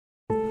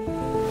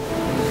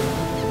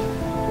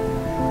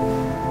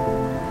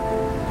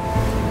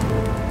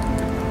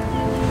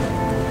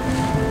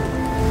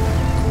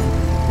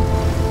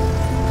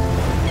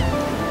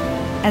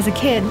As a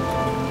kid,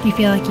 you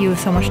feel like you have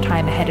so much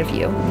time ahead of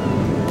you,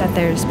 that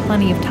there's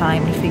plenty of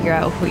time to figure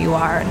out who you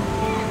are and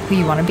who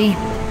you want to be.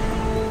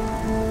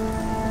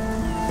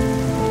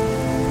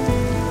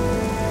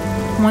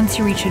 Once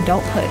you reach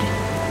adulthood,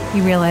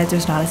 you realize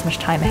there's not as much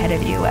time ahead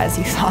of you as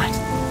you thought.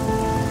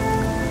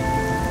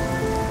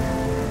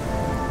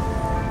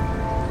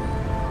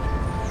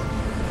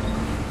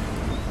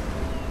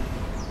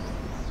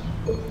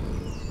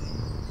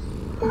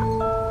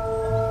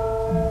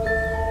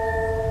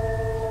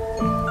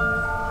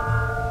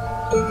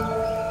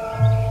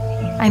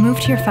 I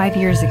moved here 5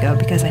 years ago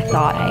because I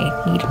thought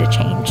I needed a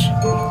change.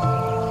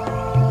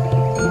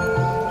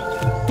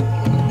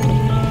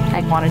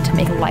 I wanted to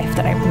make a life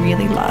that I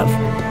really love.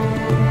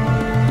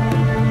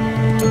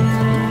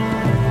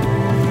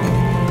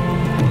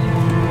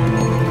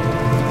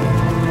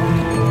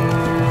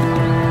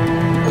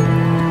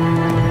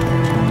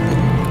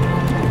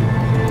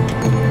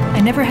 I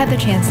never had the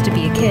chance to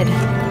be a kid.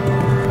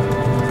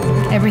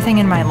 Everything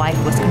in my life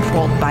was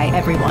controlled by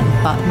everyone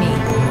but me.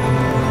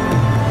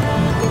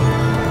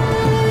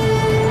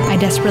 I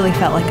desperately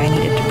felt like I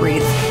needed to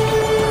breathe.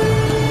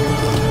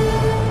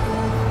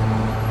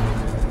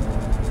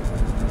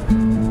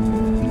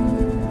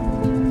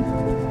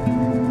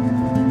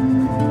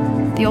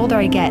 The older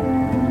I get,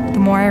 the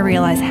more I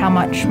realize how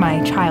much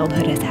my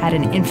childhood has had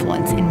an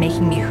influence in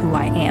making me who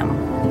I am,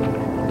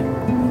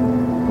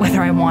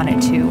 whether I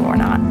wanted to or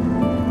not.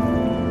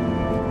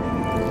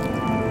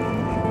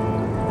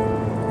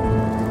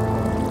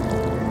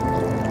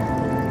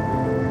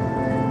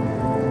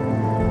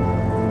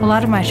 A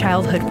lot of my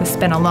childhood was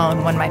spent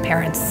alone when my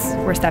parents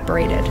were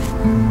separated.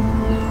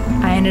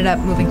 I ended up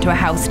moving to a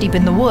house deep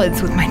in the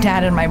woods with my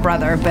dad and my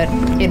brother, but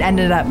it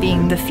ended up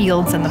being the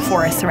fields and the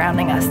forest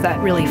surrounding us that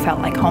really felt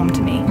like home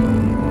to me.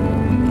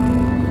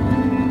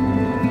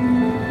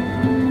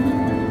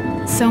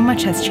 So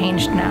much has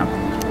changed now.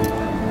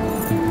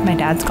 My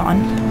dad's gone.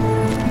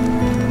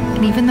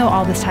 And even though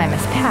all this time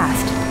has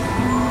passed,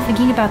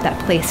 thinking about that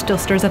place still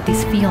stirs up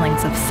these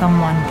feelings of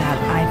someone that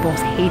I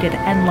both hated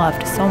and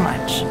loved so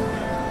much.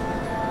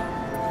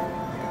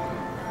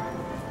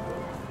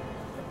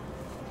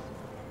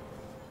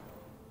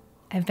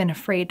 I've been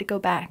afraid to go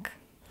back.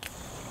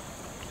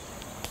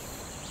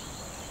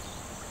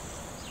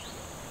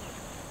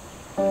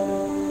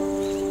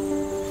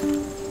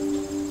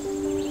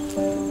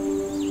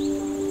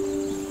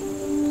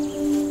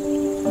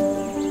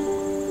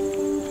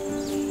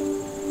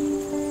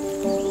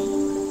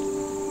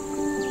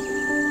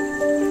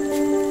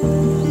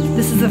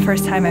 This is the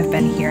first time I've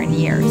been here in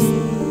years.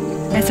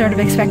 I sort of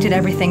expected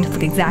everything to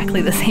look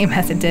exactly the same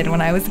as it did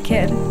when I was a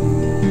kid.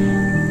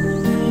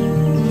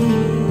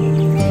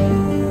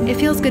 It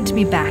feels good to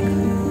be back,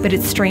 but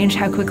it's strange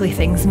how quickly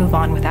things move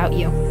on without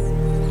you.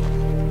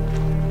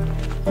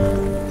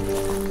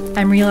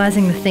 I'm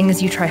realizing the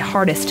things you try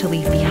hardest to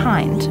leave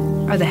behind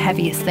are the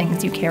heaviest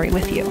things you carry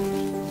with you.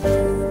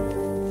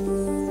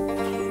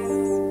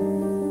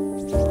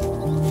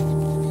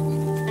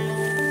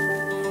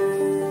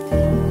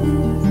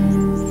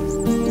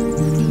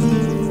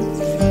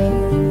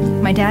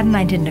 My dad and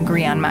I didn't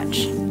agree on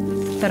much,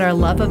 but our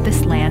love of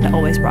this land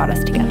always brought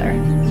us together.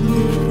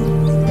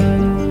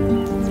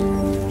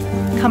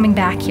 Coming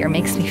back here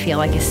makes me feel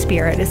like his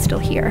spirit is still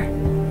here.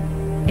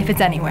 If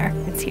it's anywhere,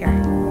 it's here.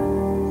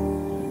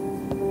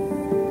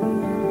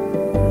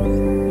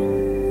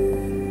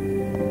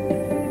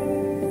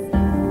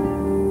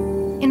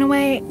 In a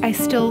way, I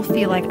still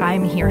feel like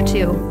I'm here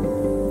too.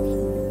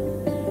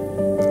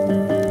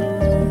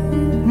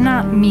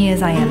 Not me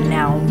as I am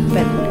now,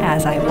 but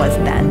as I was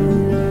then.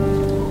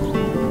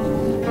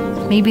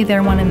 Maybe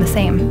they're one and the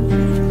same.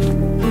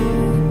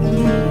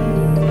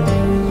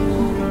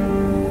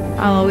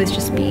 I'll always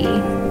just be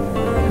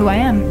who I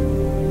am.